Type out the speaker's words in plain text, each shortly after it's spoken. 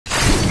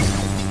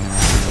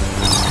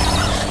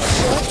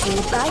feel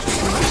like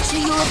to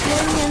your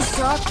opinions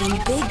talking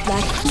big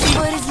like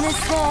somebody's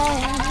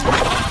listening.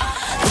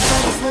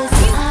 Nobody's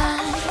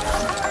listening.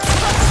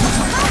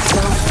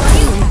 So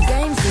funny when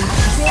games and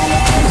paying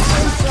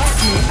attention. Trust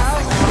me,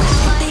 I'll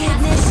the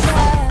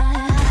ignition.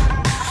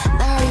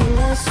 Now you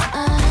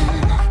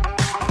listen.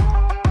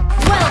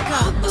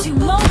 Welcome to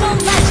Mobile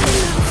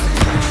Legends!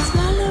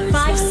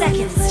 5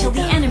 seconds till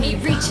the enemy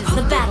reaches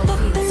the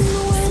battlefield.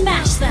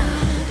 Smash them!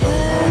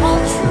 All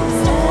troops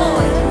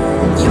deployed!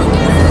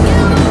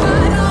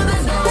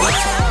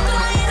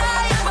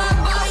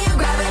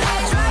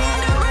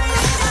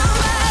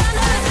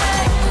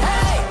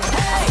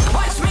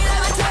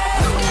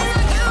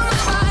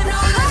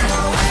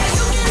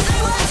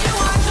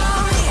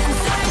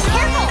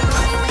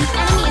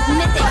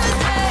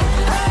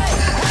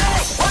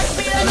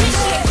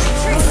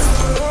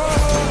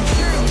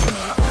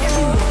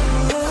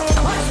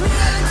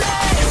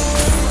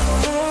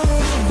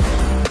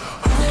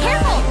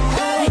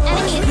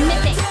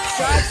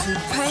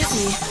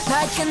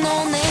 Like an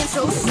old name,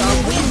 so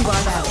sorry,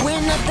 but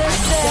we're not the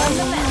same.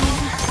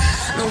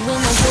 No, we're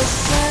not the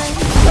same.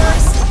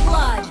 First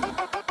blood.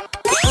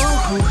 Oh,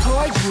 who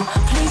are you?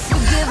 Please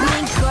forgive me,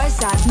 cause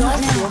I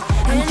don't feel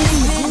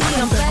anything.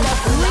 I'm fed up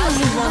with how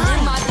you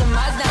wanted my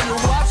demise. Now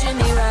you're watching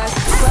me rise.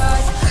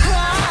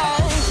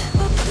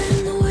 Up in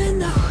the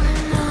window,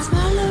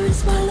 smaller and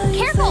smaller.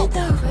 Careful! The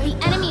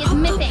enemy is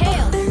missing.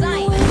 Hail,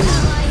 Zion.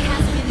 Ally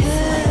has been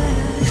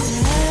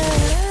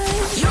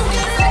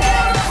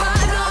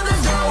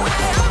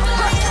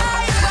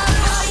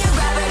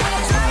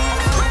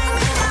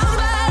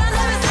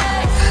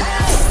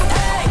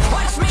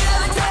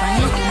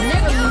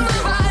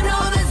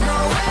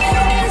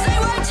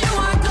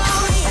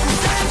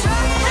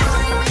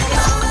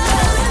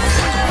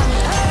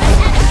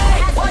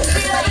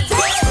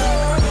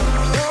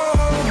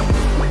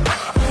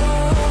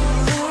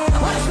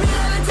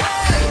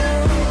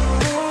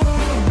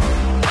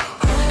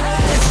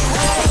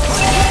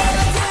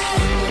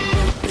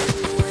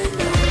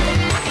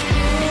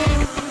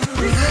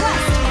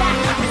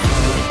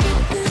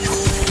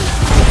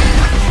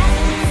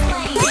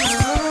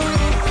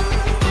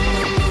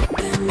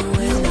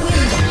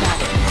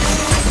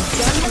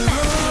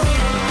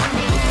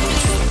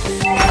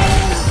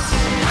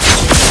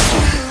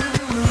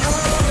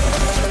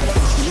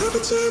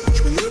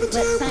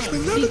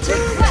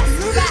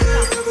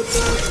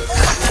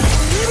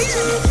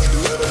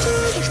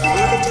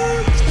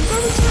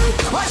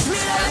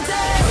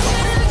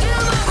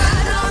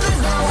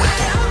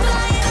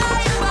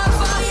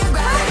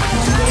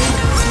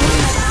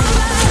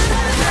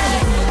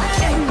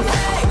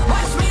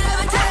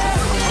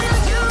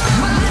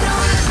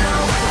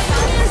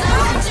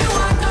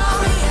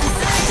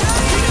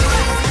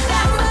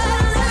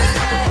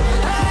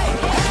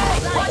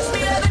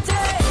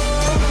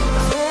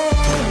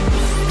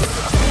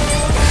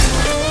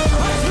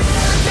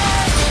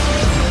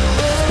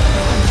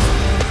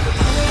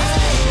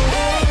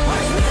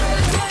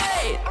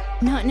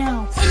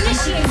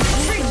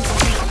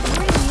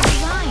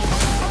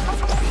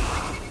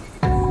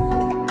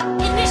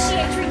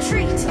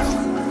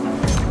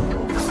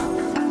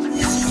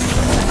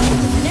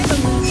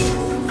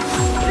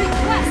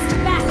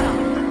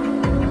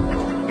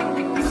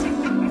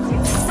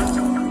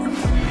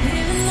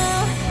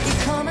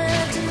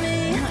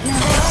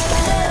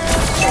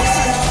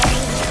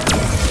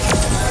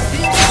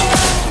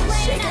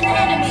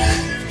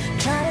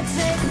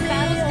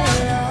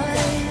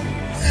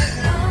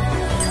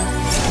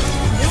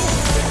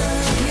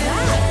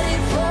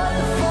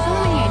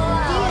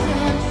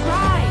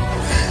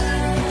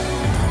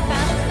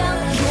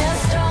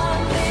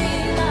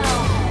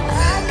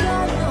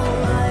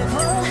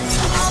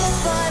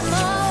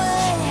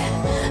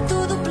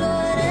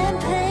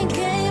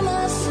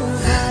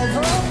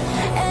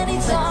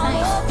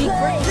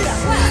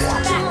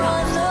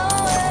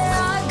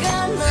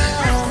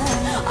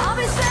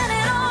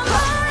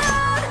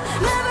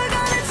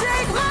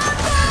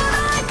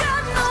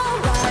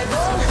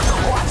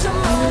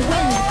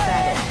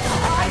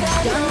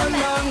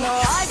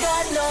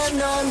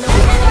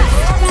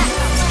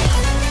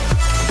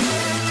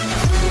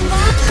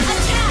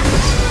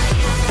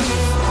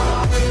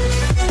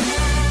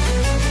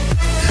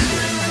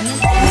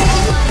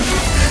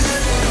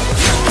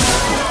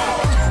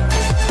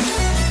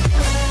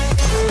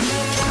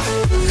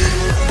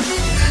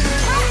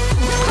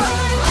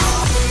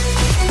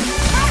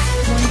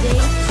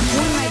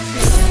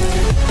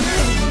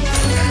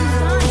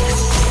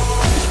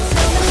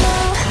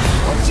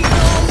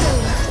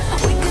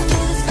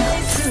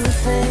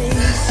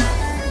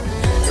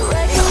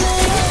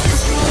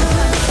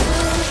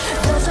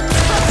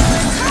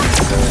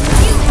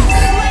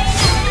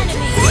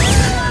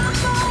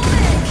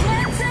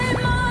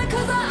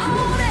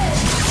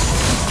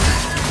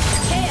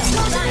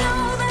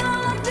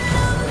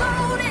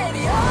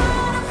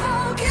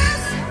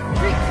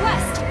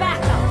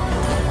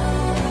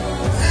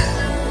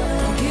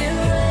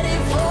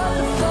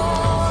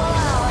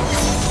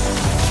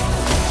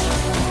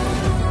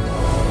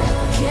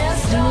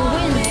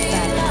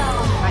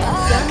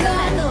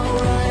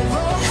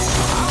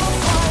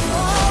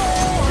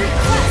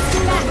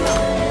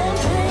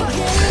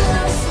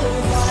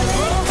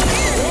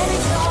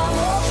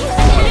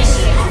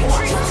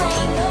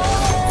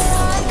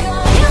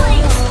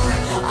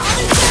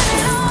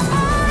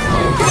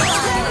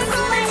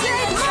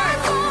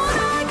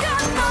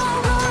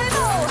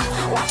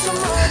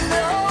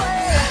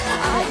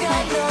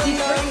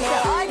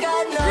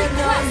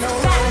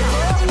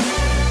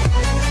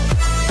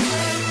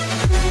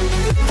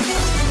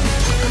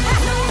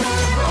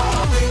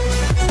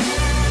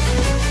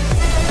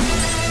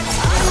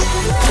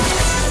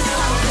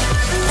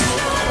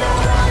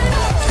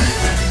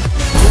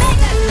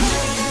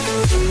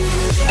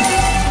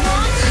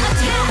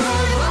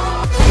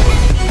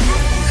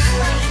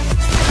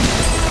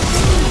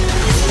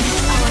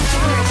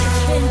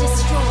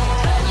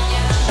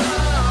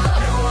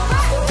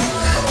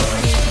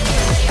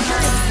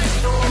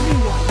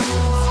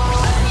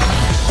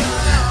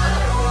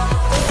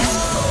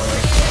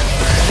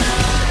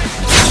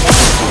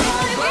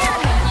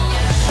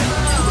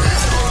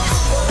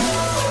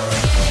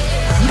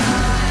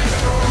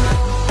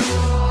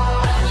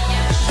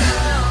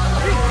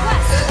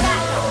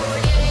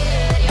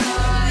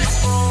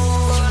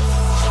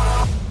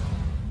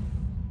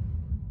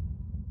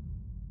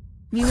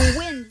We will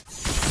win.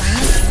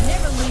 Science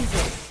never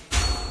loses.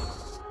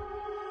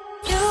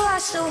 You are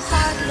so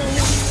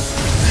heartless.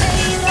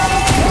 Hey, you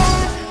don't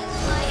care.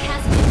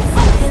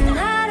 And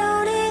I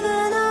don't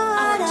even know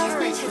what I've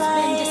been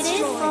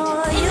fighting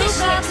for. You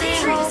got me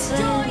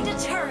hoping.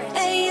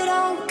 Hey, you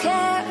don't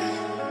care.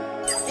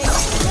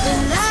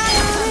 And I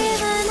don't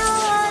even know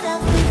what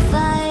I've been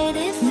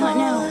fighting for. Not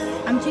now.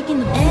 I'm taking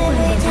the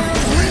Every time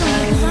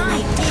blueprint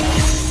design.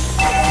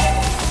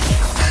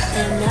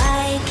 and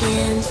I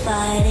can't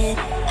fight it.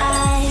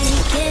 I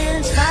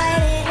can't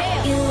fight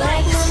it. You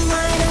like my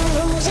mind, I'm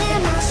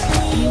losing my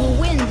sleep. You will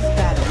win this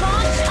battle.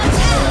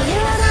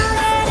 You know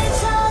that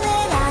it's all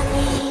that I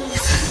need.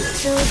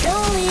 So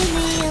don't leave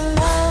me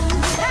alone.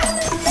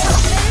 Don't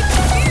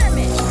leave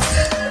me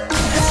alone.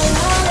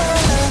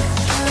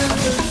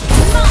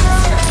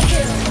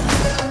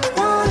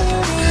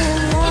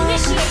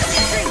 Initiate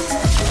retreat.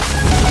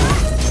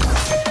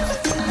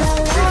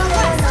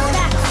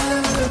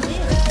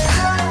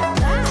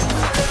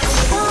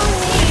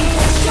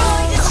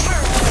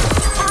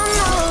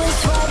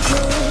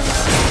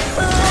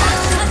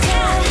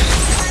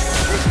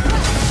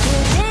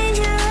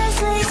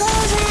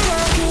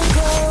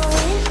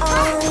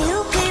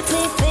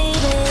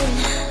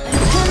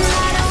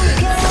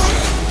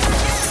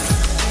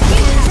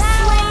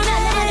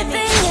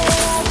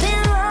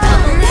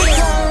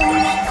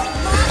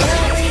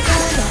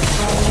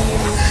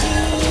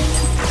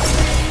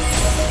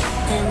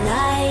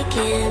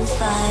 Can't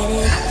fight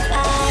it.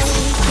 I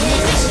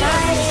can't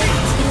fight it.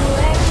 You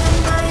wreck my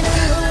mind, I'm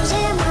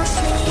losing my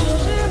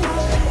sleep.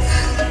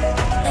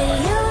 And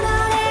you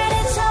know that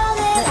it's all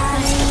that I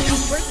need.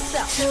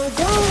 So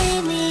don't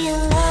leave me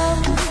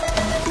alone.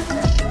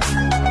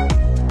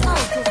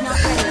 Ult is not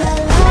ready.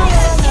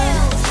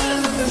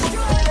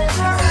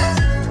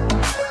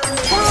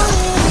 Don't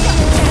leave me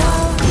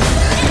alone.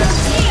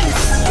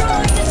 Team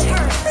destroyed the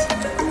turret.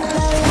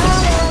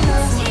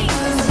 Team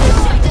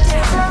destroyed the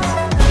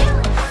turret.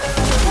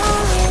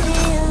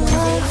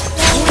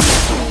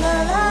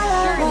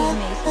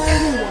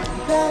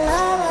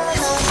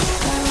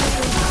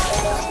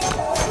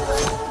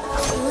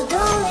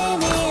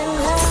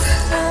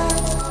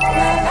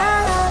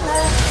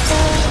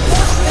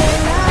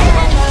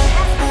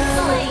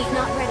 Slave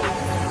not ready.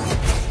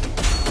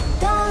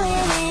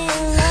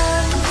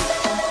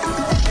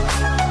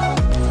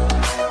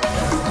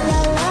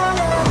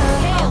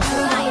 Hail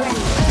Lion.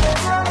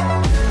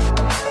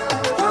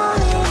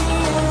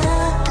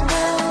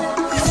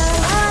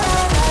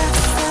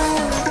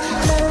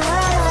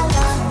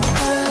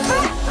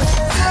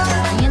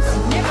 Science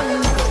never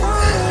loses.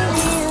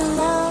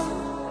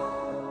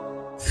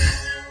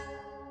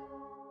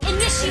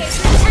 Initiate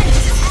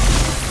retreat.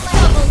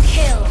 Double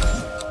kill.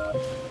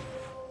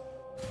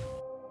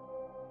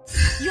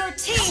 Your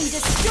team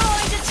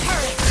destroyed a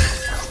turret.